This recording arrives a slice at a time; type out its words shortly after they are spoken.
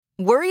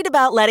Worried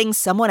about letting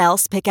someone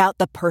else pick out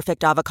the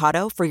perfect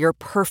avocado for your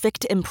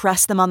perfect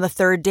impress them on the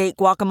third date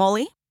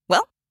guacamole?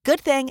 Well, good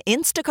thing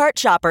Instacart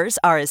shoppers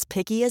are as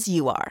picky as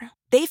you are.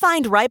 They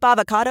find ripe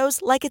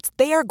avocados like it's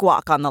their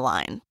guac on the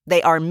line.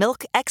 They are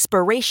milk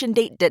expiration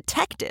date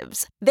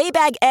detectives. They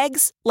bag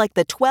eggs like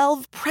the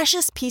 12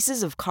 precious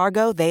pieces of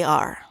cargo they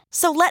are.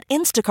 So let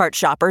Instacart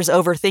shoppers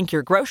overthink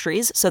your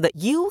groceries so that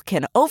you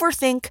can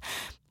overthink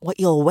what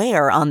you'll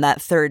wear on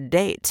that third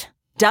date.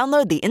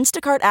 Download the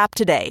Instacart app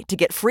today to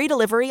get free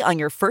delivery on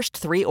your first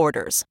 3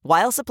 orders,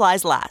 while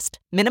supplies last.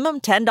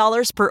 Minimum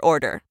 $10 per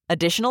order.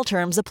 Additional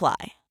terms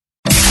apply.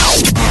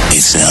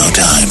 It's now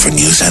time for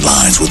news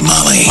headlines with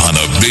Molly on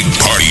a Big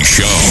Party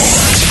Show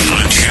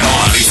on Channel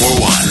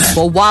 94.1.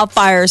 Well,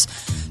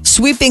 wildfires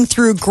sweeping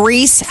through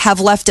Greece have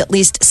left at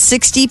least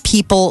 60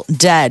 people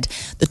dead.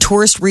 The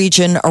tourist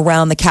region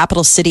around the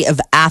capital city of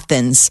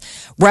Athens.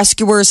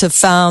 Rescuers have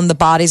found the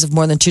bodies of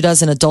more than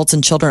 24 adults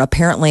and children,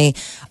 apparently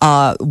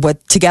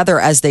together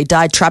as they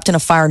died, trapped in a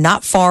fire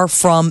not far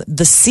from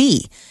the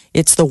sea.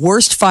 It's the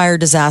worst fire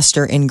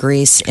disaster in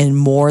Greece in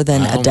more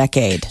than a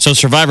decade. So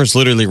survivors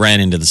literally ran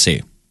into the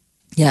sea.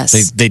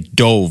 Yes. They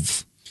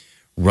dove.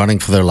 Running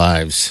for their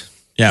lives.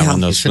 Yeah,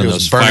 when those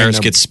fires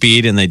get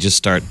speed and they just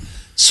start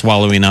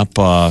swallowing up,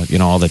 all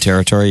the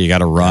territory, you got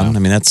to run. Yeah. I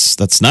mean,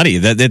 that's nutty.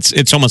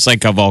 It's almost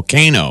like a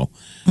volcano,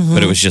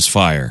 but it was just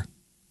fire.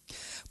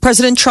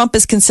 President Trump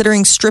is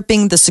considering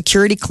stripping the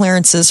security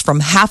clearances from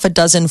half a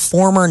dozen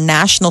former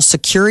national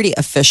security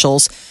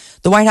officials.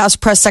 The White House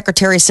press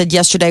secretary said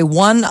yesterday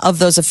one of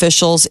those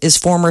officials is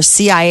former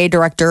CIA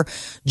Director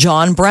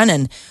John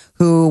Brennan,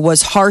 who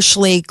was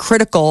harshly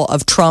critical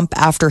of Trump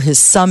after his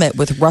summit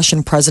with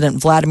Russian President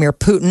Vladimir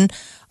Putin.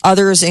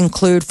 Others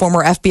include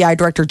former FBI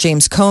Director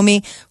James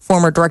Comey,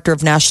 former Director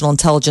of National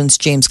Intelligence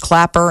James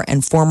Clapper,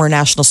 and former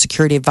National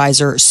Security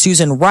Advisor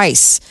Susan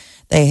Rice.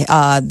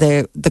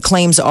 The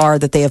claims are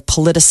that they have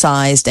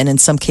politicized and in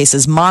some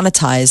cases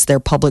monetized their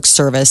public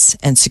service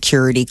and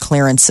security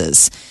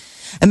clearances.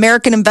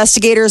 American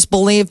investigators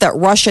believe that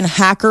Russian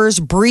hackers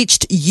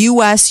breached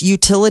U.S.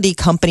 utility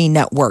company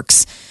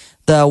networks.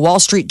 The Wall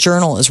Street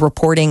Journal is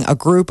reporting a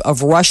group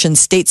of Russian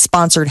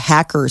state-sponsored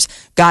hackers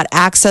got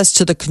access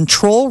to the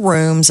control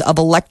rooms of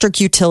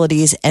electric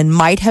utilities and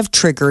might have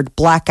triggered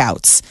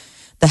blackouts.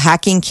 The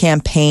hacking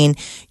campaign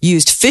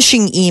used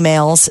phishing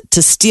emails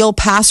to steal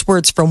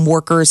passwords from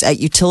workers at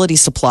utility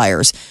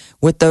suppliers.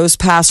 With those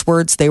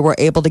passwords, they were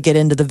able to get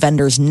into the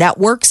vendors'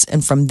 networks,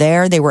 and from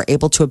there, they were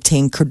able to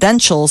obtain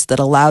credentials that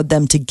allowed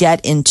them to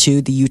get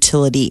into the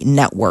utility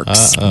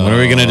networks. What are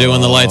we going to do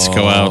when the lights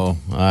go out?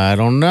 I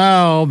don't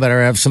know.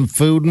 Better have some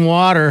food and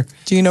water.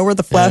 Do you know where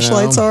the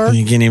flashlights are?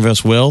 Think any of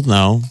us will?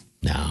 No.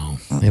 No.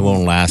 They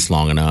won't last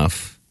long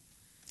enough.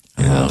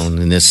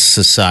 In this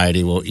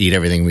society, we'll eat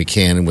everything we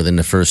can within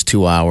the first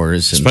 2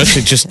 hours.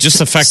 Especially just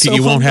the fact that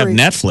you won't have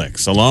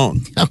Netflix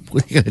alone.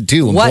 What are you going to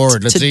do? I'm what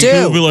bored. Let's to eat. do?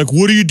 You'll be like,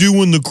 what do you do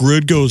when the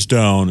grid goes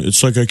down?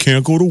 It's like I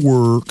can't go to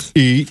work,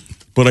 eat,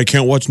 but I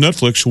can't watch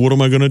Netflix. So what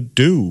am I going to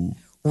do?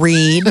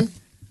 Read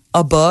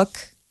a book.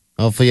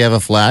 Hopefully you have a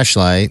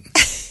flashlight.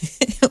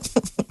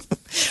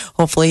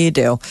 Hopefully you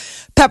do.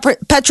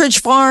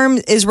 Petridge Farm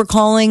is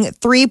recalling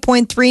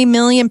 3.3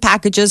 million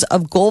packages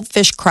of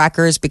goldfish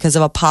crackers because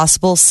of a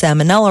possible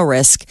salmonella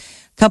risk.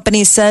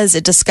 Company says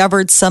it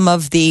discovered some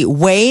of the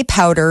whey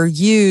powder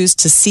used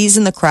to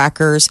season the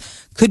crackers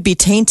could be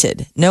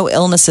tainted. No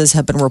illnesses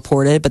have been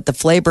reported, but the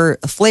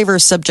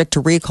flavors subject to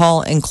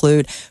recall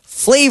include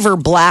Flavor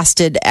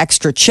Blasted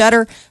Extra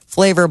Cheddar,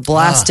 Flavor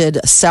Blasted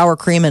Sour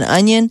Cream and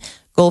Onion,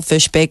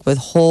 Goldfish baked with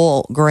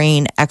whole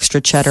grain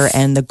extra cheddar,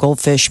 and the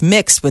goldfish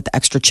mixed with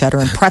extra cheddar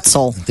and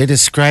pretzel. They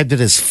described it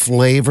as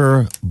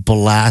flavor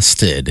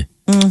blasted.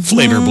 Mm-hmm.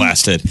 Flavor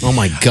blasted. Oh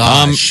my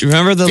gosh!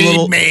 Remember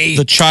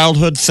the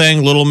childhood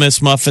thing? Little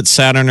Miss Muffet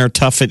sat on her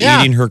tuffet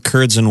eating her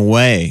curds and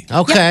whey.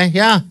 Okay,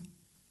 yeah.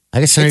 I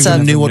guess I it's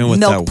never knew a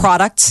milk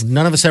product.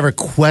 None of us ever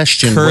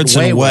questioned curds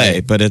what and whey,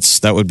 but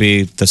that would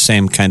be the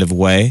same kind of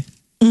whey.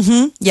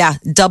 Mm-hmm. Yeah,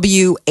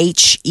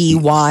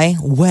 WHEY,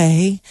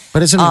 whey.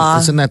 But isn't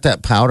that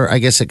powder? I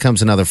guess it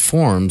comes in other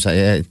forms.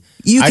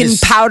 You can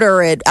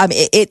powder it.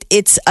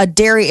 It's a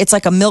dairy. It's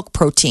like a milk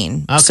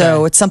protein. Okay.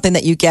 So it's something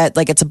that you get.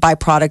 Like it's a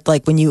byproduct.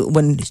 Like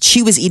when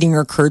she was eating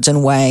her curds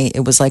and whey,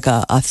 it was like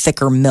a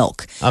thicker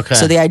milk. Okay.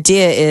 So the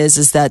idea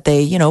is that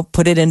they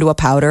put it into a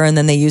powder and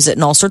then they use it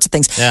in all sorts of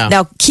things. Yeah.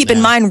 Now keep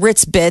in mind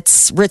Ritz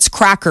Bits, Ritz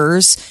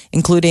crackers,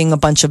 including a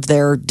bunch of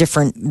their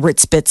different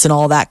Ritz Bits and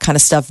all that kind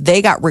of stuff.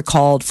 They got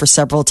recalled for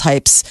several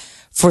types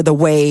for the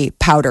whey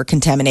powder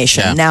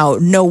contamination. Yeah. Now,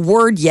 no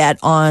word yet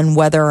on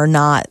whether or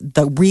not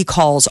the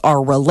recalls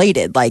are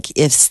related. Like,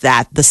 is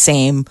that the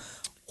same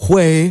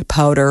whey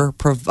powder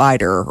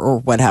provider or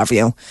what have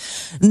you?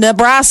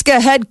 Nebraska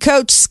head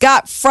coach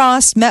Scott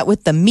Frost met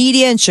with the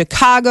media in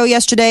Chicago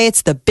yesterday.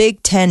 It's the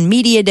Big Ten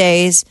Media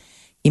Days.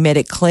 He made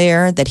it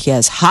clear that he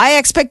has high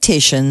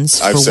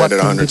expectations. I've said it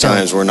 100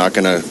 times. We're not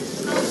going to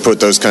put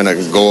those kind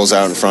of goals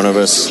out in front of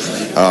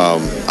us.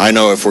 I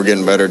know if we're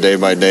getting better day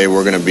by day,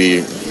 we're going to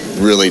be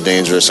really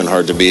dangerous and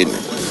hard to beat.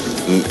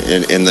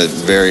 in the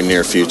very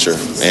near future.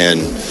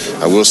 And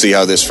we'll see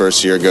how this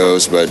first year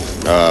goes, but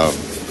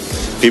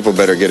people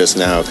better get us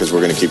now because we're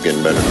going to keep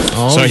getting better.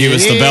 So he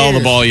was the belle of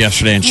the ball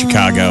yesterday in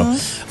Chicago.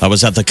 I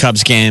was at the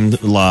Cubs game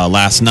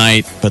last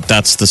night, but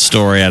that's the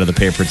story out of the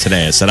paper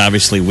today. I said,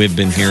 obviously, we've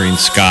been hearing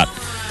Scott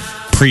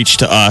preach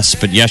to us,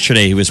 but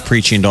yesterday he was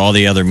preaching to all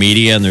the other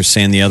media, and they're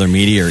saying the other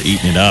media are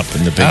eating it up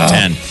in the Big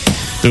Ten.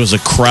 There was a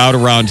crowd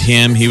around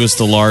him. He was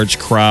the large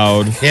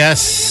crowd.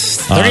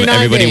 Yes.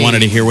 Everybody wanted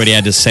to hear what he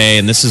had to say,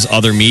 and this is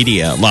other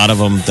media. A lot of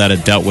them that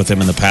had dealt with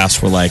him in the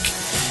past were like,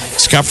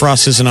 Scott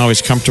Frost isn't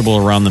always comfortable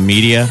around the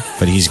media,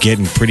 but he's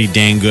getting pretty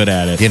dang good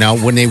at it. You know,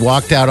 when they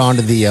walked out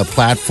onto the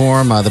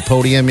platform, the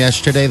podium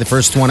yesterday, the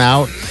first one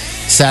out,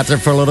 sat there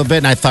for a little bit,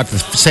 and I thought the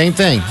same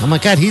thing. I'm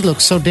like, God, he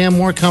looks so damn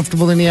more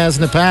comfortable than he has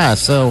in the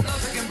past. So,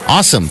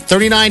 awesome.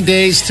 39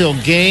 days till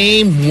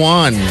game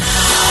 1.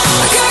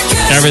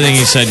 Everything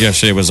he said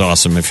yesterday was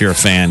awesome. If you're a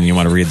fan and you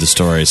want to read the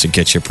stories, it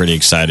gets you pretty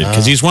excited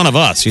because he's one of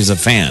us. He's a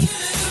fan.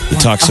 He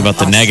talks about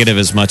the negative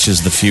as much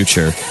as the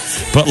future.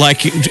 But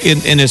like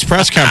in his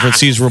press conference,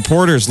 these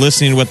reporters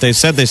listening to what they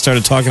said, they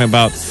started talking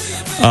about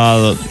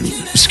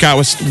Scott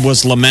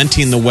was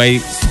lamenting the way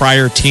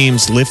prior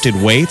teams lifted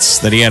weights,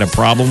 that he had a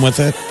problem with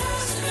it.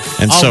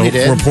 And so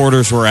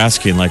reporters were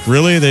asking, like,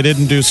 really? They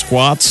didn't do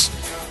squats?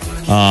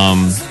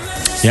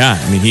 Yeah,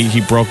 I mean,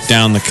 he broke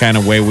down the kind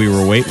of way we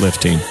were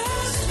weightlifting.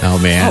 Oh,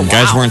 man.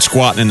 Guys weren't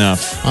squatting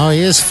enough. Oh,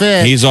 he is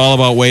fit. He's all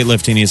about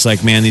weightlifting. He's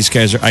like, man, these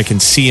guys I can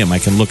see them. I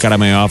can look out of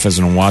my office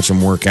and watch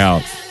them work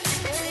out.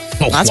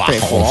 That's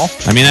pretty cool.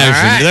 I mean,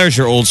 there's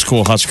your old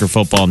school Husker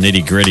football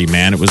nitty gritty,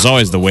 man. It was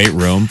always the weight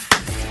room.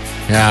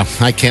 Yeah,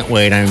 I can't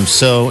wait. I'm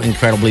so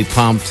incredibly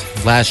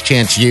pumped. Last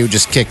Chance U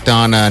just kicked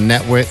on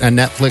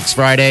Netflix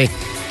Friday.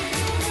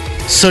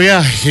 So,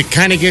 yeah, it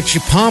kind of gets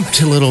you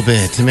pumped a little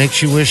bit. It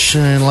makes you wish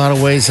in a lot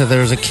of ways that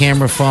there was a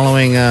camera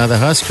following the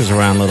Huskers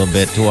around a little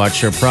bit to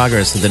watch their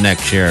progress of the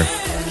next year.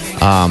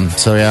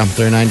 So, yeah,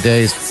 39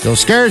 days. Go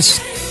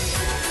Skurs.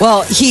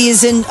 Well,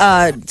 he's in,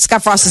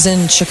 Scott Frost is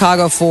in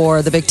Chicago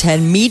for the Big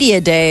Ten Media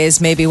Days.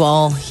 Maybe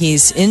while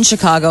he's in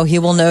Chicago, he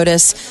will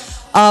notice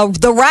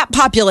the rat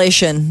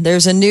population.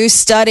 There's a new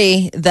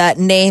study that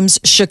names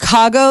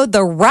Chicago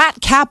the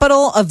rat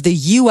capital of the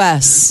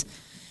U.S.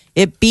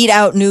 It beat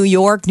out New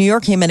York. New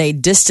York came in a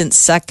distant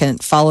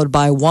second, followed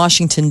by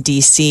Washington,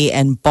 D.C.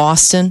 and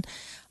Boston.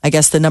 I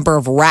guess the number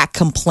of rat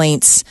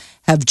complaints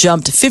have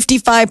jumped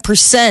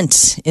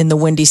 55% in the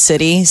Windy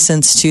City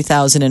since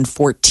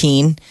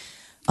 2014.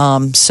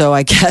 So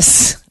I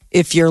guess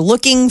if you're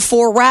looking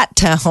for Rat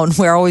Town,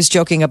 we're always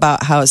joking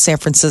about how San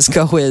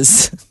Francisco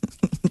is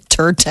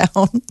Turd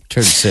Town.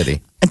 Turd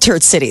City.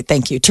 Turd City,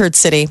 thank you. Turd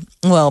City.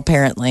 Well,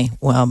 apparently.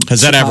 Well,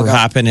 has that ever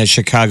happened? Has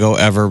Chicago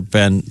ever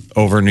been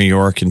over New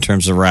York in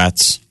terms of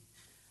rats?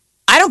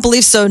 I don't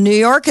believe so. New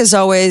York has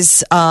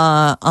always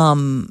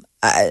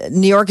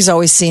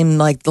seemed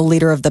like the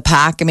leader of the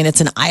pack. I mean,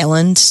 it's an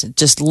island. It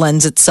just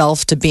lends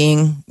itself to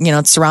being,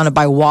 it's surrounded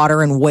by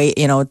water and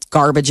it's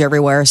garbage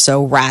everywhere.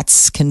 So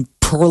rats can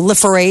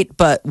proliferate.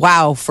 But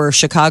wow, for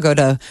Chicago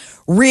to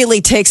really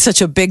take such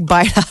a big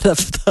bite out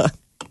of the...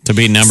 To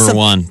be number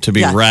one, to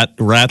be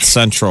rat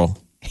central.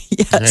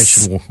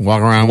 Yes.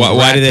 Walk around.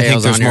 Why do they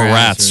think there's more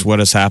rats? What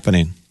is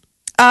happening?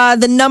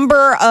 The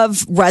number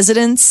of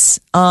residents.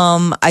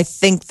 I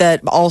think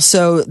that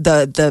also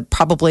the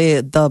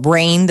probably the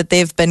rain that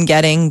they've been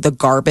getting, the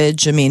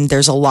garbage. I mean,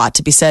 there's a lot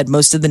to be said.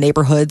 Most of the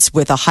neighborhoods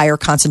with a higher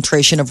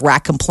concentration of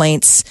rat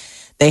complaints,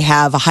 they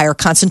have a higher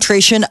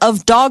concentration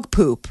of dog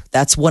poop.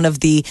 That's one of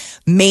the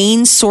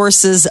main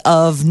sources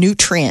of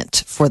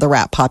nutrient for the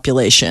rat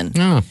population.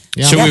 Oh,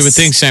 yeah. So we would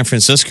think San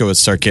Francisco would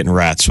start getting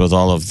rats with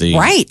all of the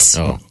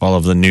all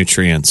of the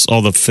nutrients,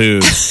 all the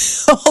food,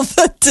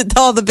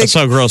 all the big. That's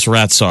how gross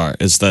rats are.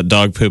 Is that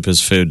dog poop is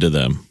food to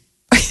them?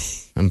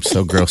 I'm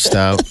so grossed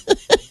out.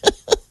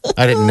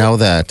 I didn't know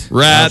that.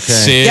 Rat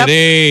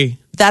City. Yep.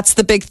 That's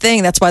the big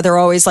thing. That's why they're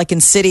always like in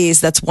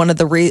cities. That's one of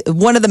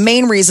the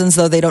main reasons,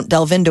 though they don't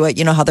delve into it.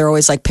 You know how they're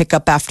always like pick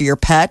up after your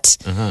pet.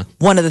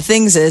 One of the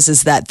things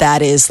is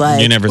that is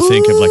like you never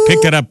think of like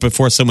pick it up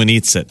before someone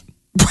eats it,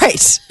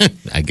 right?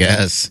 I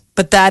guess.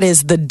 But that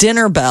is the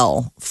dinner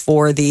bell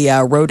for the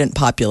rodent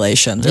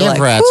population. You have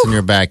rats in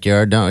your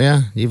backyard, don't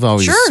you? You've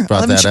always brought I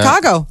live that in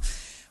Chicago.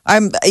 I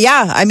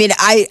mean,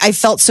 I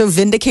felt so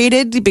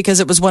vindicated because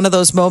it was one of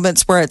those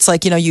moments where it's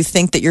like, you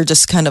think that you're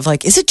just kind of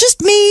like, is it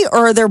just me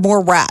or are there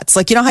more rats?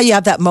 Like, how you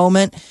have that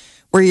moment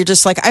where you're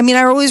just like, I mean,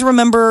 I always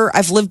remember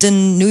I've lived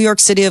in New York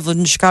City, I've lived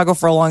in Chicago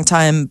for a long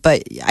time,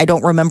 but I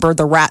don't remember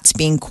the rats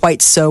being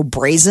quite so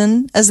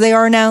brazen as they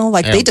are now.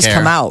 Like they just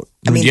come out.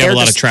 I mean, do you have a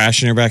lot of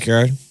trash in your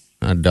backyard?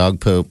 Dog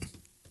poop.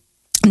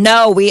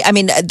 No,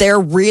 they're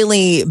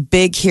really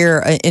big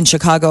here in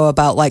Chicago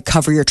about like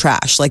cover your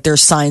trash. Like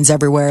there's signs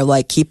everywhere,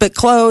 like keep it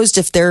closed.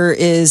 If there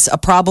is a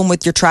problem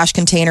with your trash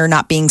container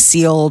not being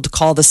sealed,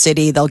 call the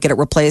city. They'll get it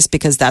replaced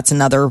because that's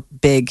another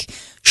big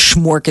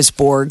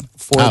smorgasbord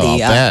for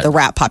the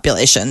rat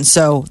population.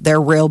 So they're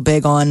real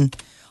big on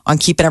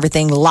keeping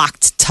everything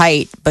locked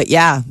tight. But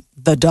yeah,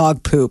 the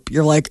dog poop.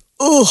 You're like,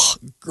 ugh,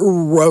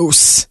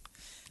 gross.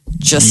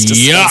 Just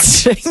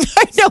Yuck. disgusting.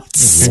 I know.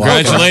 It's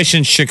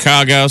Congratulations,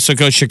 Chicago. So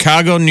go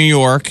Chicago, New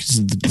York,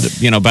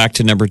 back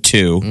to number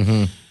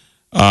 2.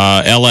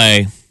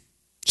 L.A.,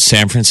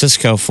 San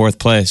Francisco, 4th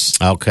place.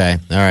 Okay.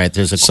 All right.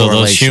 There's a So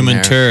correlation those human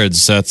there.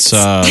 turds, that's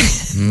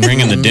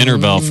ringing the dinner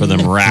bell for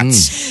them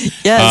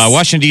rats. Yes.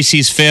 Washington,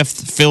 D.C.'s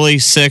 5th, Philly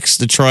 6th,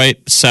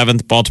 Detroit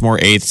 7th, Baltimore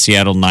 8th,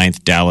 Seattle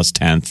 9th, Dallas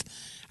 10th.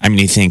 when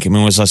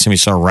was the last time you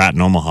saw a rat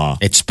in Omaha?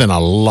 It's been a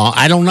long...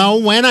 I don't know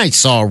when I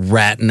saw a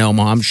rat in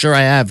Omaha. I'm sure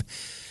I have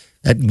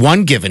at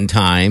one given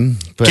time.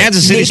 But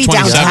Kansas City's maybe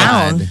 27th.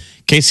 downtown.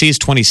 KC's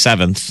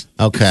 27th.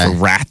 Okay. For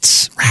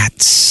rats.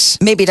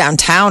 Maybe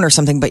downtown or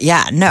something, but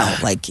yeah, no,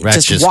 like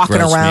Rats just walking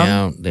gross around. Me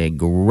out. They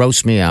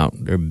gross me out.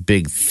 They're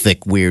big,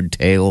 thick, weird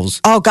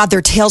tails. Oh God,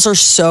 their tails are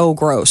so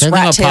gross. Same thing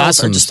Rat with tails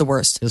possums. are just the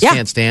worst. Just Yeah,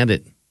 can't stand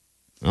it.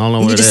 I don't know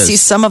you what it just is. see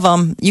some of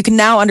them. You can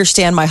now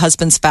understand my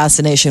husband's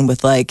fascination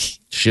with like.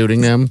 Shooting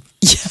them.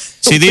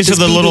 See, these are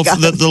the little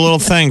the little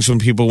things when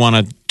people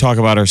want to talk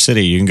about our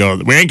city. You can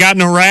go, we ain't got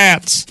no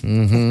rats.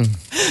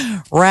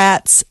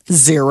 Rats,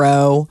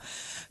 0.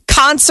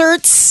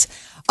 Concerts.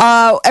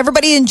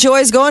 Everybody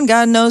enjoys going.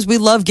 God knows we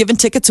love giving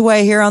tickets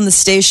away here on the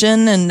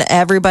station, and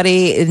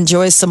everybody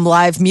enjoys some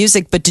live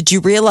music. But did you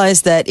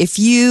realize that if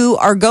you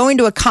are going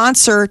to a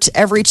concert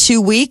every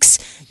 2 weeks,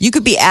 you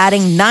could be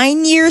adding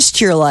 9 years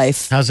to your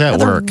life? How's that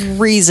Another work?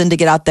 reason to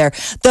get out there.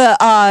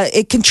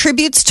 It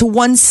contributes to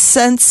one's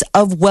sense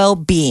of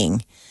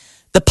well-being.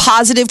 The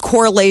positive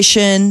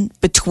correlation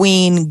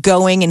between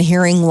going and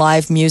hearing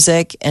live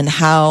music and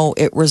how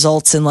it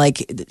results in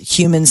like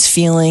humans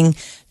feeling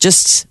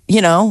just,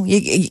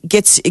 it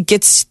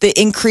gets the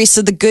increase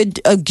of the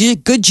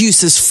good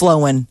juices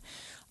flowing.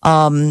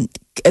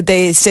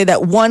 They say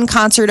that one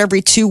concert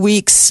every 2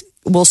 weeks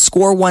will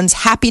score one's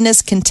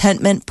happiness,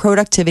 contentment,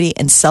 productivity,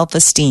 and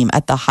self-esteem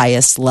at the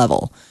highest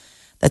level.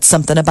 That's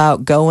something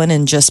about going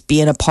and just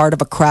being a part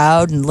of a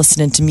crowd and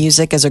listening to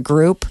music as a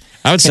group.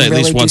 I would say at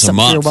least once a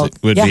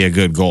month would Yeah. be a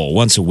good goal.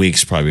 Once a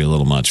week's probably a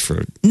little much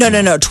for.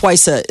 No.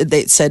 Twice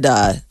they said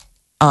every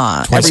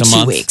a 2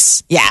 month?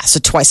 weeks. Yeah, so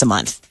twice a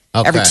month.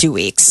 Okay. Every 2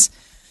 weeks.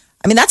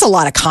 I mean, that's a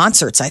lot of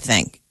concerts, I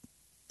think.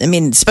 I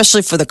mean,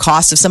 especially for the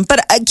cost of some.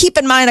 But keep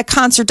in mind, a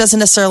concert doesn't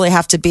necessarily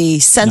have to be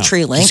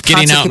CenturyLink. Just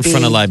getting Concert out in could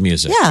front be- of live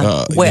music.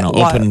 Yeah,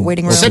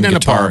 waiting room. Sitting in a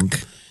guitar.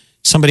 park.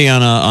 Somebody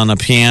on a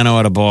piano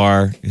at a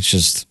bar. It's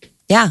just.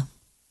 Yeah.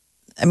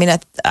 I mean,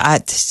 there's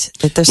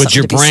Would something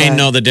your to be brain said.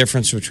 know the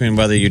difference between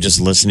whether you're just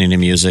listening to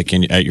music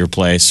at your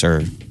place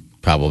or.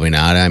 Probably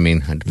not. I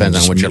mean, it depends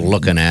on what you're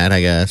looking at, I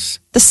guess.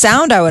 The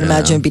sound, I would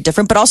imagine, would be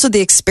different, but also the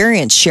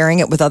experience, sharing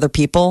it with other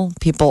people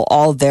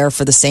all there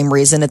for the same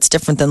reason. It's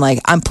different than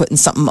like I'm putting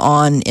something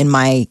on in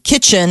my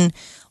kitchen,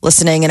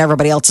 listening, and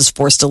everybody else is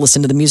forced to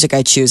listen to the music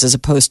I choose, as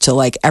opposed to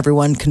like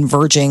everyone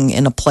converging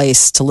in a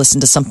place to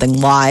listen to something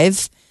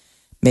live.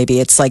 Maybe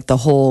it's like the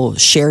whole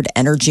shared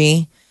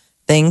energy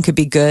thing could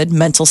be good.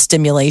 Mental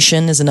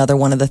stimulation is another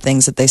one of the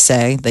things that they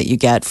say that you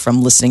get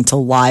from listening to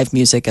live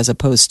music as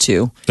opposed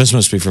to. This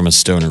must be from a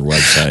stoner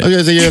website.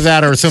 Okay, so either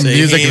that or some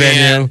music hey,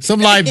 venue, man. some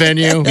live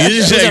venue.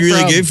 Music's Where's that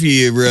really from? good for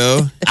you,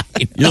 bro.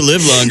 You'll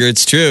live longer.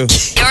 It's true.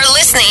 You're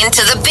listening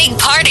to the Big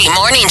Party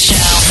Morning Show.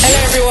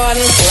 Hello, everyone.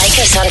 Like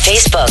us on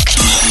Facebook.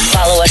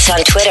 Follow us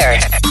on Twitter.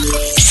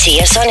 See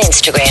us on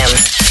Instagram.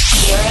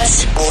 Hear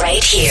us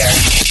right here.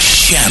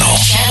 Channel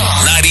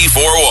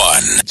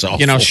 94.1. It's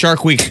awful.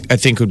 Shark Week I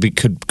think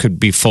could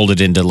be folded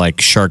into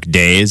like Shark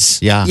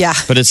Days. Yeah. Yeah.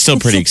 But it's still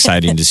pretty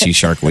exciting to see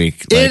Shark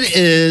Week. It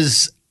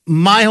is.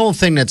 My whole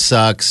thing that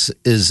sucks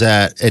is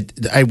that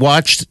I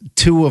watched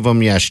 2 of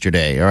them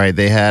yesterday. All right.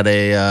 They had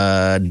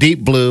a deep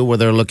blue where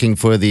they're looking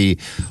for the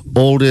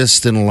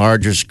oldest and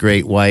largest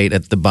great white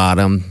at the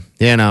bottom.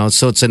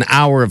 So it's an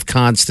hour of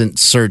constant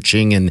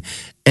searching and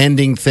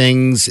ending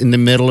things in the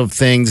middle of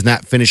things,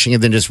 not finishing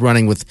it, then just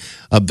running with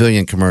a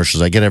billion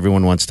commercials. I get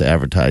everyone wants to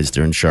advertise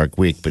during Shark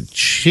Week, but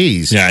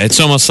jeez. Yeah,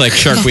 it's almost like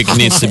Shark Week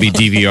needs to be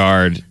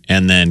DVR'd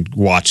and then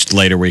watched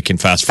later where you can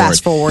fast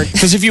forward.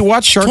 Because if you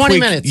watch Shark 20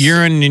 Week minutes.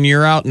 year in and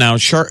year out now,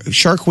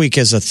 Shark Week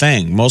is a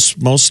thing. Most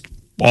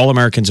all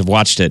Americans have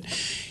watched it.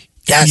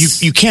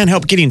 Yes. You can't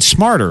help getting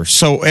smarter.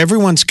 So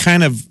everyone's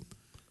kind of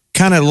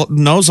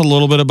knows a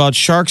little bit about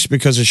sharks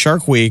because of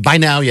Shark Week. By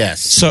now,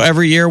 yes. So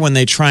every year when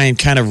they try and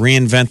kind of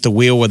reinvent the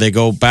wheel where they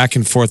go back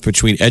and forth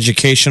between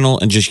educational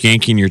and just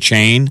yanking your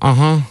chain,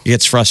 it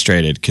gets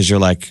frustrated because you're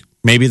like,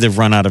 maybe they've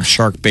run out of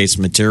shark-based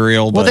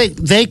material. Well, But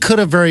they could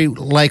have very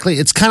likely.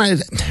 It's kind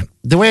of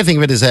the way I think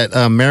of it is that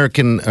not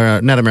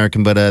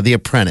American, but The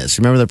Apprentice.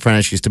 Remember The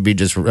Apprentice used to be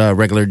just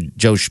regular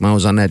Joe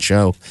Schmoes on that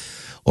show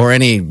or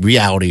any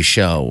reality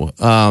show.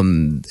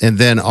 And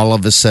then all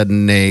of a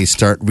sudden they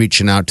start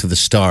reaching out to the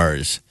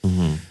stars.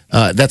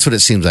 That's what it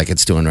seems like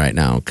it's doing right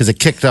now. Because it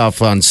kicked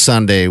off on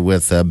Sunday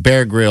with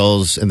Bear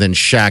Grylls, and then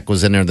Shaq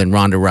was in there, then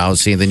Ronda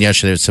Rousey, and then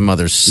yesterday there's some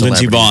other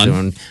celebrities Vaughn.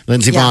 doing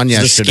Lindsey Vaughn The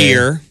yesterday.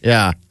 skier.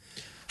 Yeah.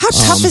 How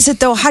tough is it,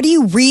 though? How do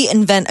you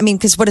reinvent? I mean,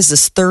 because what is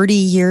this, 30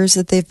 years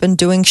that they've been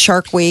doing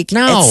Shark Week?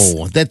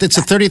 No, it's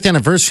a 30th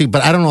anniversary,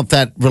 but I don't know if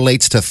that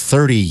relates to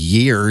 30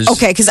 years.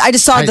 Okay, because I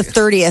just saw the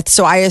 30th,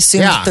 so I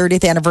assumed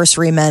 30th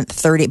anniversry meant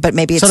 30, but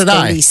maybe it's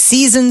 30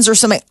 seasons or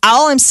something.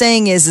 All I'm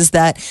saying is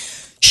that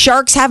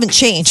sharks haven't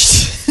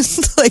changed.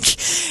 Like,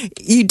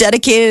 you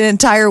dedicated an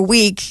entire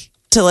week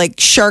to like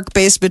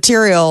shark-based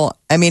material.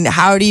 I mean,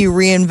 how do you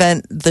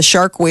reinvent the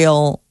shark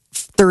wheel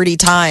 30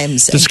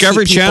 times?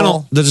 Discovery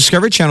Channel. The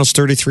Discovery Channel is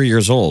 33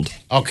 years old.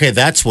 Okay,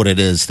 that's what it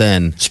is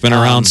then. It's been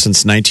around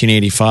since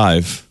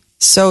 1985.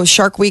 So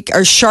Shark Week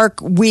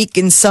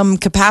in some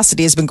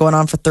capacity has been going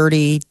on for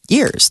 30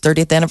 years,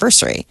 30th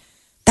anniversary.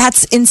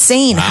 That's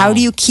insane. Wow. How do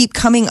you keep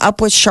coming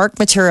up with shark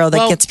material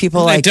that gets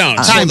people like... They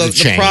don't. So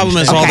the problem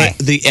is all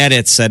the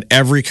edits at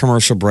every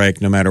commercial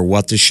break, no matter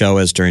what the show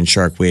is during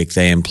Shark Week,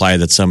 they imply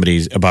that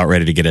somebody's about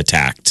ready to get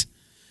attacked.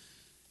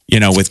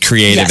 With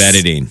creative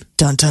editing.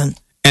 Dun, dun.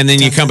 And then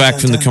you come back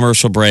from the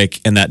commercial break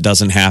and that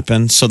doesn't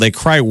happen. So they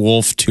cry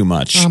wolf too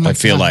much, I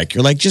feel like.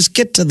 You're like, just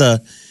get to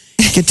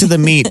the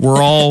meat.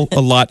 We're all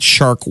a lot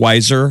shark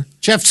wiser.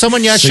 Jeff,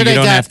 someone yesterday so you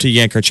don't have to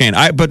yank our chain.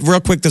 But real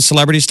quick, the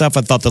celebrity stuff,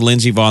 I thought the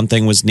Lindsey Vonn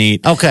thing was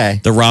neat.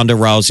 Okay. The Ronda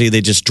Rousey, they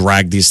just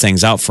drag these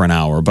things out for an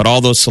hour. But all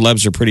those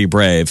celebs are pretty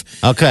brave.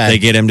 Okay. They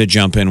get him to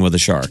jump in with a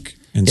shark.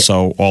 And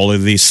so all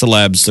of these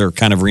celebs, they're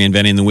kind of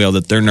reinventing the wheel,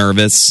 that they're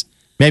nervous.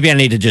 Maybe I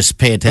need to just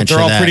pay attention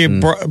to that. They're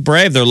all pretty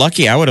brave. They're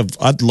lucky.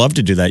 I'd love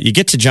to do that. You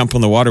get to jump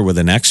in the water with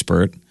an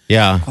expert.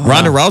 Yeah.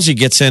 Ronda Rousey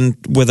gets in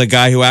with a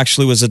guy who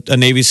actually was a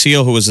Navy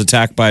SEAL who was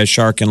attacked by a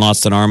shark and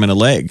lost an arm and a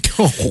leg.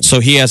 So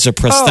he has a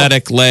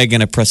prosthetic leg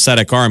and a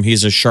prosthetic arm.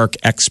 He's a shark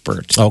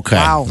expert. Okay.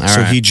 Wow.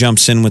 So he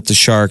jumps in with the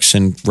sharks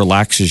and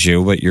relaxes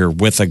you, but you're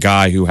with a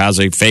guy who has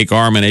a fake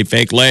arm and a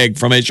fake leg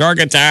from a shark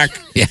attack.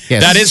 Yes.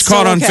 That is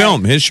caught on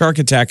film. His shark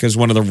attack is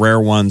one of the rare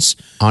ones.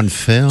 On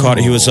film?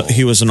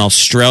 He was an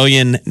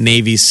Australian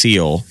Navy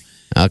SEAL.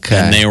 Okay.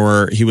 And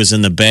he was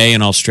in the bay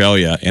in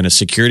Australia, and a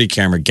security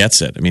camera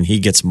gets it. I mean, he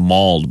gets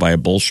mauled by a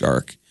bull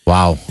shark.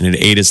 Wow. And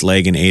it ate his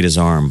leg and ate his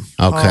arm.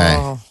 Okay.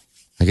 Oh.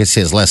 I guess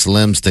he has less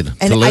limbs to lose.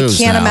 And I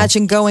can't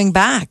imagine going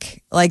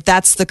back. Like,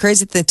 that's the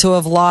crazy thing, to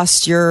have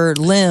lost your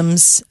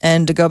limbs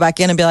and to go back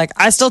in and be like,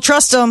 I still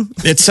trust him.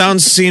 It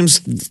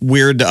seems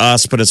weird to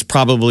us, but it's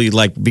probably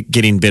like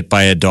getting bit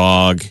by a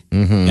dog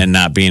and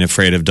not being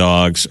afraid of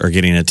dogs, or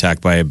getting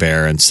attacked by a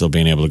bear and still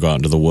being able to go out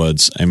into the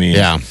woods. I mean,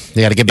 yeah,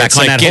 you got to get back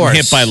on that horse. It's like getting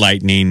hit by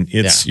lightning.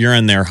 You're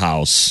in their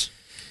house.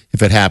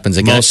 If it happens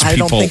again. I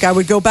don't think I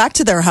would go back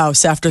to their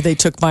house after they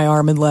took my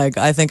arm and leg.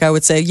 I think I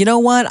would say, you know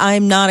what?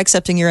 I'm not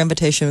accepting your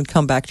invitation and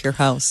come back to your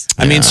house.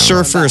 I mean,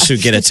 surfers who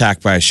get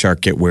attacked by a shark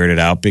get weirded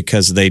out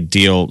because they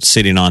deal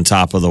sitting on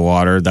top of the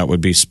water. That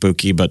would be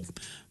spooky, but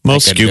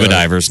most scuba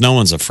divers, no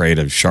one's afraid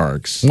of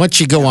sharks.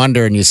 Once you go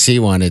under and you see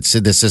one,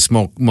 this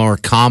more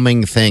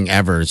calming thing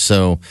ever.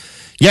 So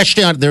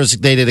yesterday,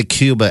 they did a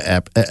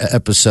Cuba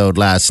episode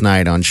last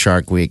night on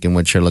Shark Week, in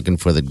which they're looking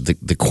for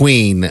the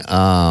queen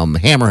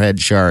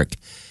hammerhead shark,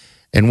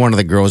 and one of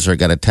the girls there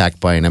got attacked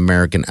by an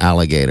American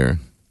alligator.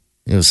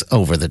 It was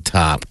over the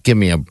top. Give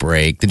me a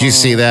break. Did you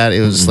see that?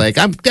 It was like,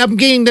 I'm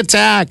getting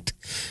attacked.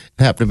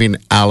 It happened to be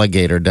an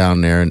alligator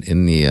down there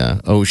in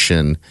the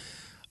ocean.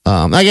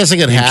 I guess it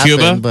could happen.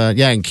 Cuba? But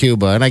yeah, in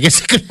Cuba. And I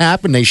guess it could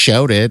happen. They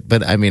showed it.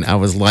 But I mean, I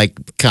was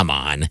like, come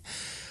on.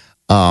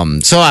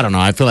 So I don't know.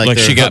 I feel like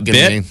she got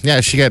bit? Me.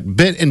 Yeah, she got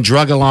bit and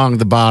drug along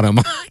the bottom.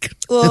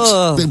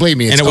 Believe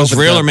me, and it was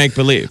real or make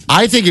believe.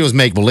 I think it was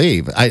make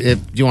believe. If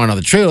you want to know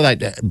the truth,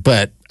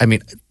 but I mean,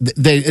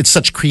 it's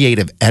such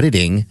creative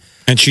editing.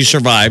 And she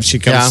survives. She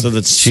comes to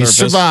the surface. She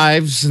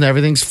survives, and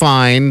everything's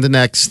fine. The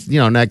next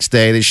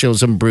day, they show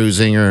some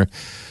bruising or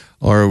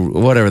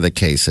whatever the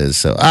case is.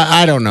 So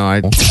I don't know.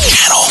 Channel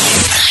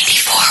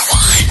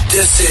 94.1.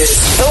 This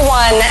is the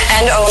one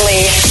and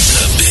only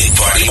Big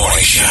Party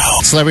Morning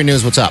Show. Celebrity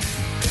news, what's up?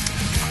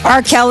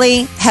 R.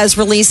 Kelly has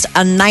released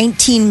a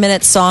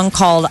 19-minute song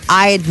called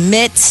I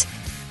Admit.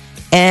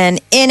 And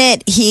in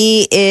it,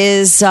 he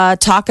is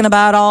talking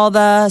about all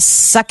the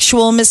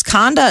sexual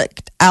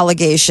misconduct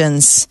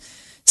allegations,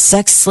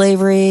 sex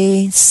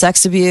slavery,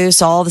 sex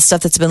abuse, all the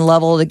stuff that's been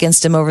leveled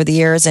against him over the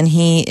years. And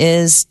he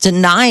is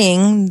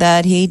denying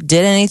that he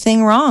did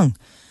anything wrong.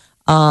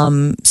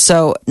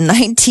 So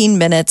 19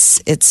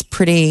 minutes, it's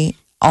pretty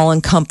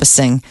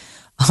all-encompassing.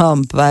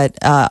 But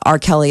R.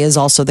 Kelly is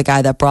also the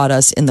guy that brought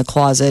us In the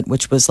Closet,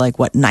 which was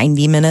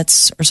 90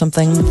 minutes or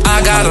something.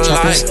 I got a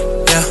right,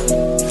 yeah.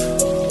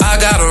 I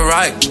got a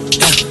right,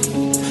 yeah.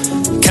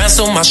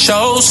 Cancel my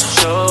shows.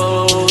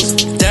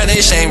 That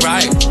ish ain't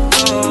right.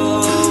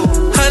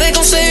 How they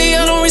gon' say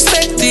I don't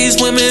respect these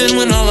women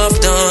when all I've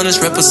done is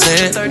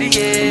represent? 30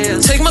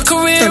 years. Take my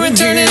career and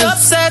turn it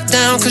upside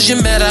down, cause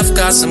you're mad I've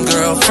got some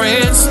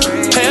girlfriends.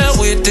 Hell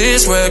with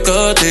this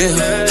record deal.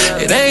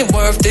 It ain't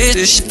worth it,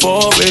 this shit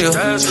for real.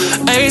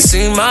 Ain't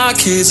seen my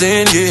kids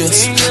in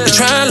years. They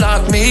try and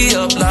lock me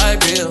up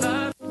like Bill.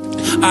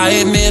 I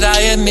admit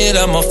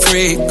I'm a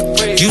freak.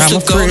 Used to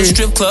go to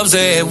strip clubs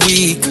every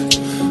week.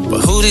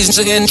 But who these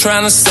niggas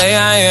trying to say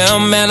I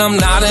am? Man, I'm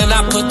not, and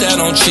I put that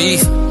on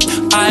chief.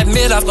 I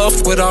admit I've up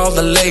with all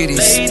the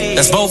ladies.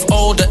 That's both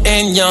older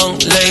and young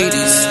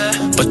ladies.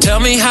 But tell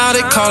me how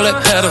they call it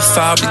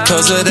pedophile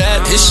because of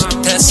that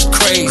shit, that's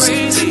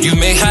crazy. You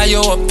may have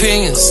your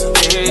opinions,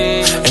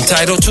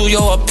 entitled to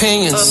your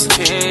opinions.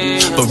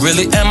 But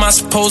really, am I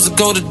supposed to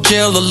go to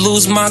jail or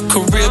lose my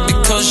career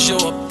because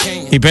your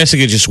opinion? He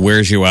basically just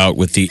wears you out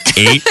with the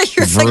 8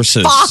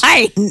 verses.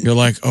 Like, fine. You're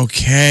like,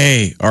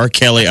 okay, R.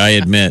 Kelly, I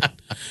admit.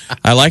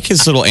 I like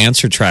his little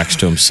answer tracks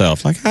to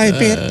himself. Like, I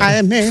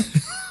admit.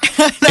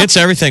 It's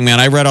everything, man.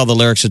 I read all the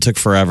lyrics. It took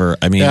forever.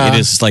 I mean, it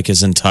is like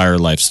his entire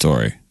life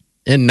story.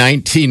 In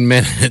 19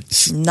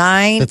 minutes.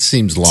 That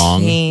seems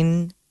long.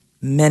 19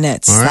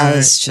 minutes. All That right.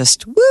 is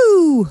just,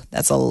 woo.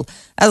 That's a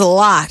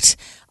lot.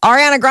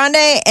 Ariana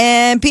Grande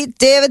and Pete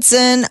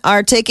Davidson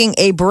are taking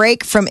a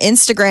break from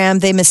Instagram.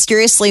 They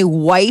mysteriously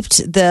wiped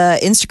the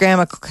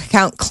Instagram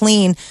account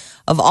clean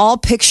of all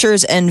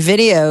pictures and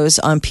videos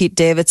on Pete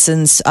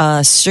Davidson's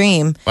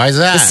stream. Why is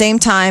that? At the same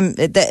time,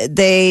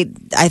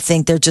 I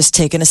think they're just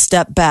taking a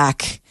step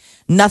back.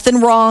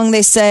 Nothing wrong,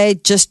 they say,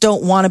 just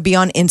don't want to be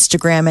on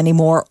Instagram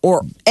anymore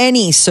or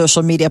any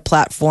social media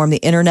platform. The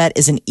internet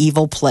is an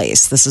evil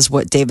place. This is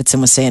what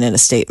Davidson was saying in a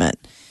statement.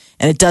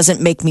 And it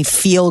doesn't make me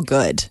feel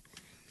good.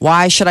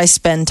 Why should I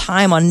spend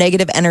time on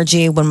negative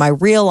energy when my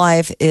real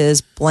life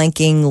is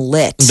blanking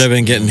lit? They've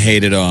been getting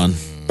hated on.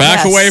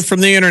 Back Yes. away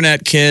from the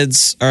internet,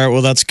 kids. All right,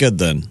 well, that's good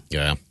then.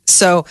 Yeah.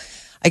 So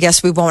I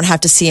guess we won't have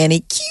to see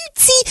any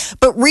cutesy.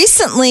 But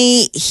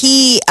recently,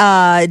 he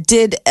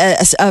did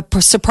a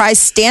surprise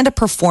stand-up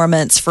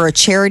performance for a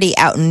charity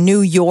out in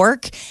New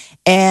York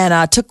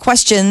and took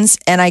questions.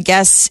 And I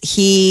guess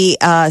he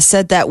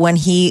said that when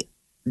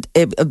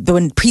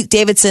Pete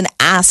Davidson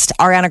asked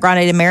Ariana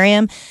Grande to marry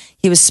him,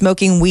 he was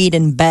smoking weed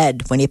in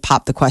bed when he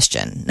popped the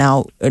question.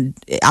 Now,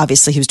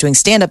 obviously, he was doing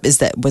stand-up. Was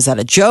that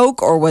a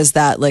joke or was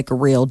that like a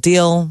real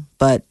deal?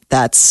 But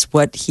that's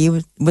what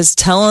he was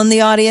telling the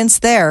audience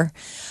there.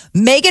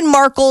 Meghan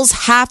Markle's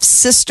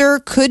half-sister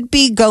could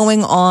be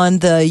going on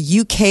the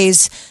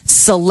UK's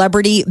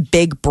Celebrity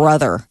Big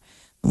Brother.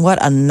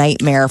 What a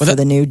nightmare for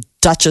the new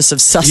Duchess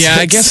of Sussex. Yeah,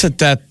 I guess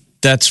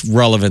that's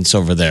relevance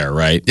over there,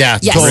 right? Yeah,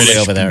 Yes. totally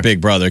British over there.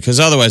 Big Brother,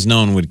 because otherwise no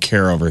one would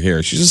care over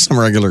here. She's just some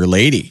regular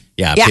lady.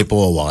 Yeah, Yeah. people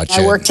will watch it.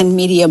 I worked in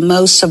media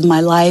most of my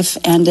life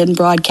and in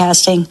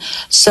broadcasting.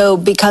 So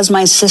because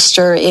my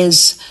sister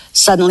is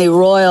suddenly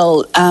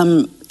royal,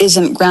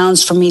 isn't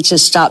grounds for me to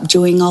stop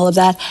doing all of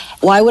that.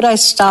 Why would I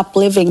stop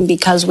living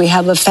because we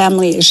have a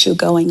family issue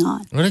going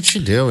on? What did she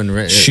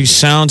do? She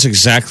sounds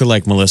exactly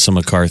like Melissa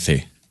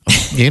McCarthy.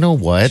 You know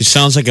what? She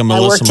sounds like a I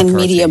Melissa worked in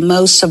McCarthy. media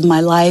most of my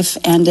life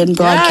and in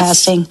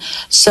broadcasting.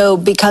 So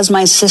because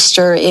my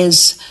sister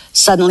is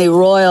suddenly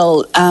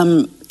royal,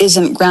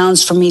 isn't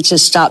grounds for me to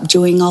stop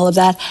doing all of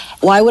that.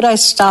 Why would I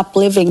stop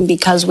living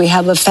because we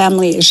have a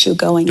family issue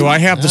going Do on? I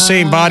have the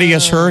same body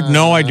as her?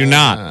 No, I do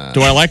not.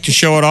 Do I like to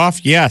show it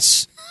off?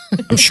 Yes.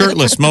 I'm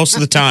shirtless most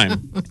of the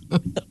time.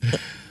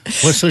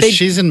 Well, so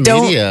she's in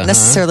don't media.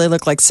 necessarily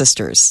look like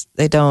sisters.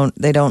 They don't.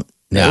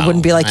 No, it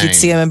wouldn't be like you'd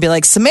see them and be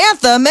like,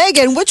 Samantha,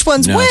 Megan, which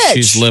one's No, which?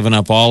 she's living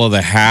up all of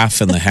the half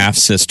and the half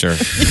sister.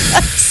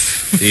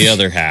 The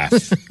other half.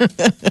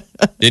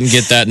 Didn't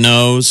get that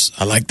nose.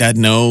 I like that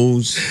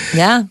nose.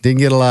 Yeah. Didn't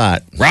get a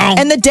lot. Wrong.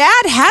 And the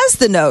dad has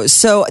the nose.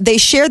 So they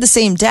share the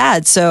same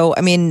dad. So,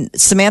 I mean,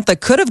 Samantha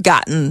could have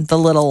gotten the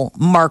little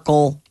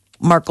Markle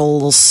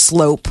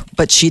slope,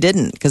 but she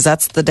didn't because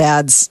that's the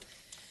dad's.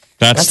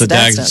 That's the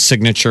dad's dad's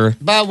signature.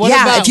 But what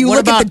yeah, about, if you what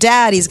look about, at the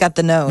dad, he's got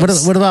the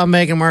nose. What about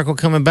Meghan Markle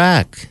coming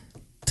back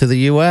to the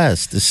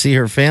U.S. to see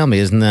her family?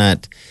 Isn't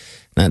that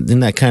kind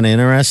of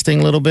interesting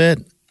a little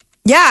bit?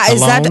 Yeah,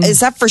 Alone? is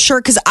that for sure?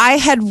 Because I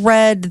had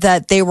read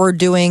that they were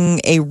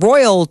doing a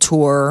royal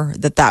tour,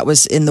 that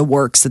was in the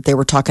works, that they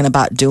were talking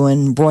about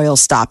doing royal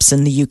stops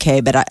in the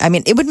UK. But I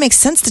mean, it would make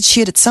sense that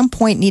she'd at some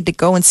point need to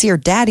go and see her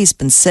dad. He's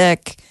been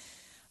sick.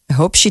 I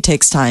hope she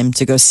takes time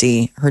to go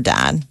see her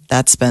dad.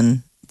 That's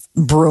been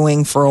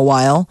brewing for a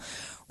while.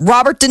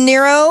 Robert De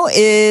Niro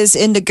is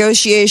in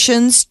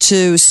negotiations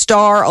to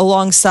star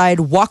alongside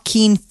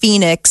Joaquin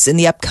Phoenix in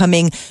the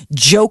upcoming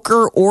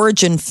Joker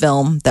origin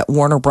film that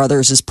Warner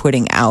Brothers is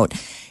putting out.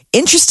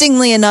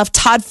 Interestingly enough,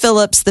 Todd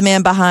Phillips, the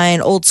man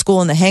behind Old School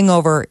and The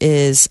Hangover,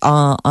 is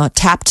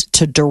tapped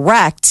to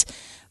direct,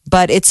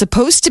 but it's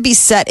supposed to be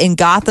set in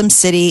Gotham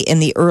City in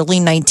the early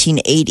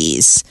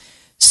 1980s.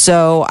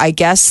 So I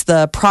guess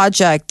the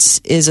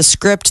project is a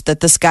script that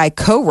this guy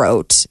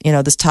co-wrote,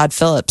 this Todd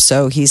Phillips.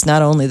 So he's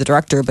not only the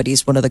director, but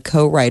he's one of the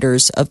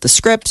co-writers of the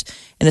script.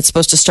 And it's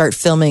supposed to start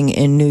filming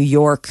in New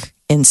York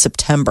in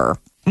September.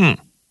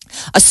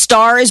 A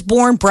Star is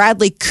Born,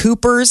 Bradley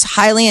Cooper's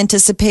highly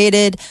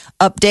anticipated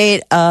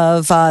update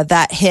of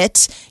that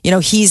hit.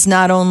 He's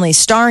not only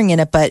starring in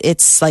it, but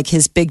it's like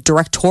his big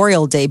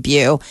directorial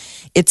debut.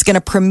 It's going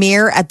to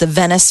premiere at the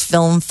Venice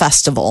Film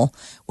Festival,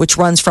 which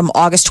runs from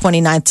August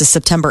 29th to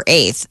September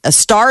 8th. A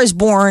Star is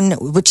Born,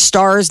 which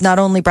stars not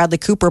only Bradley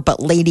Cooper, but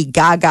Lady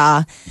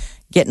Gaga.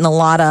 getting a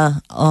lot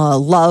of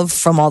love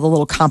from all the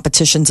little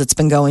competitions it's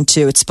been going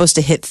to. It's supposed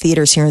to hit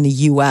theaters here in the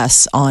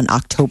U.S. on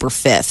October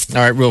 5th.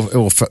 All right,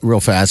 real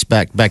fast.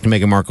 Back to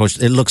Meghan Markle.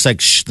 It looks like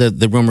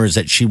the rumor is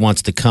that she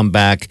wants to come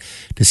back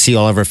to see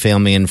all of her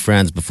family and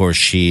friends before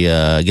she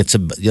gets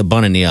a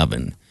bun in the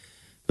oven,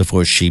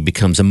 before she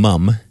becomes a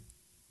mum.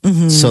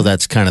 Mm-hmm. So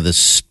that's kind of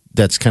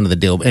the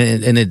deal,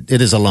 and it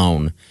is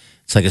alone.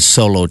 It's like a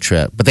solo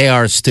trip, but they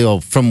are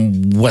still,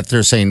 from what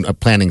they're saying,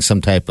 planning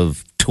some type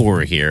of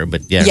tour here.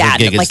 But her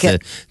gig like is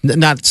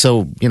not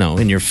so,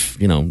 in your,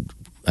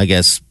 I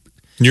guess.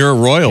 You're a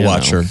royal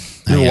watcher.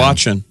 You're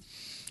watching.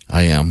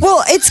 I am.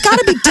 Well, it's got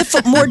to be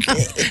different. More,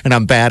 and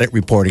I'm bad at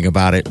reporting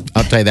about it.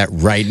 I'll tell you that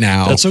right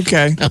now. That's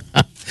okay.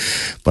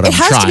 But it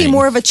has to be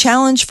more of a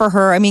challenge for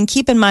her. I mean,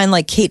 keep in mind,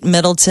 like Kate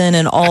Middleton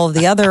and all of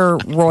the other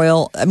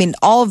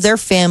all of their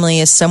family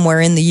is somewhere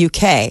in the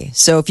UK.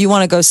 So if you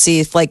want to go see,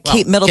 if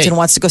Kate Middleton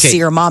wants to go see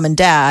her mom and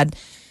dad,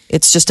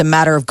 it's just a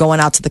matter of going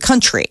out to the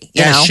country.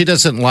 You know? She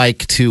doesn't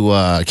like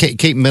to.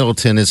 Kate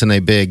Middleton isn't a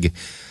big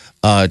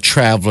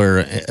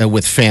traveler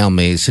with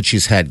families since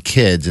she's had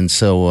kids, and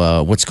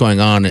so what's going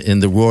on in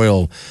the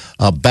royal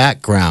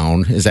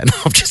background is that. No,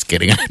 I'm just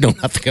kidding. I know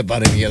nothing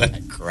about any of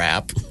that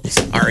crap.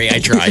 Sorry, I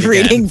tried.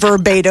 Reading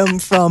verbatim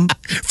from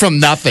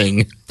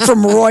nothing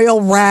from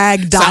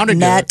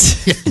royalrag.net.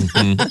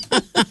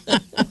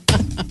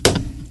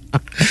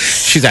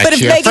 She's but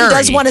if actually Meghan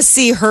does want to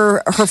see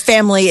her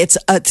family, it's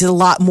a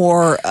lot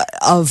more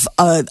of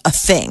a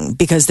thing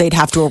because they'd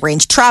have to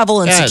arrange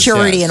travel and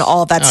security and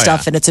all of that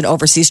stuff, and it's an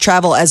overseas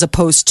travel as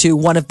opposed to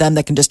one of them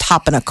that can just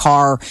hop in a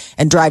car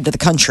and drive to the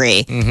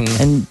country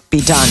and be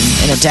done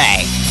in a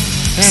day.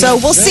 So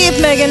we'll see if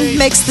Meghan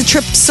makes the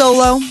trip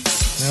solo.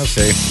 I'll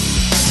see.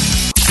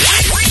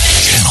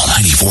 Channel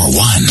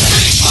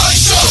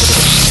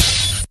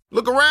 94.1.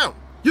 Look around.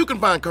 You can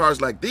find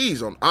cars like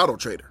these on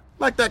AutoTrader.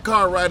 Like that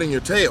car riding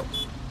your tail.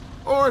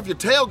 Or if you're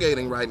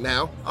tailgating right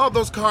now, all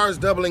those cars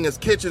doubling as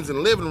kitchens and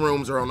living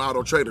rooms are on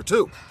AutoTrader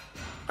too.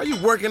 Are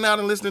you working out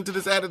and listening to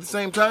this ad at the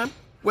same time?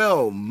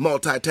 Well,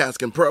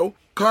 multitasking pro,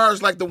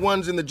 cars like the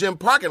ones in the gym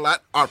parking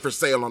lot are for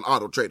sale on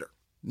AutoTrader.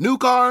 New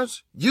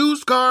cars,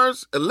 used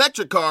cars,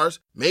 electric cars,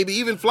 maybe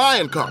even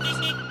flying cars.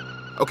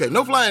 Okay,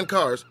 no flying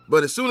cars,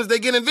 but as soon as they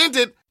get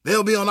invented,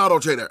 they'll be on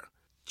AutoTrader.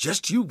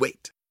 Just you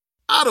wait.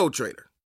 AutoTrader.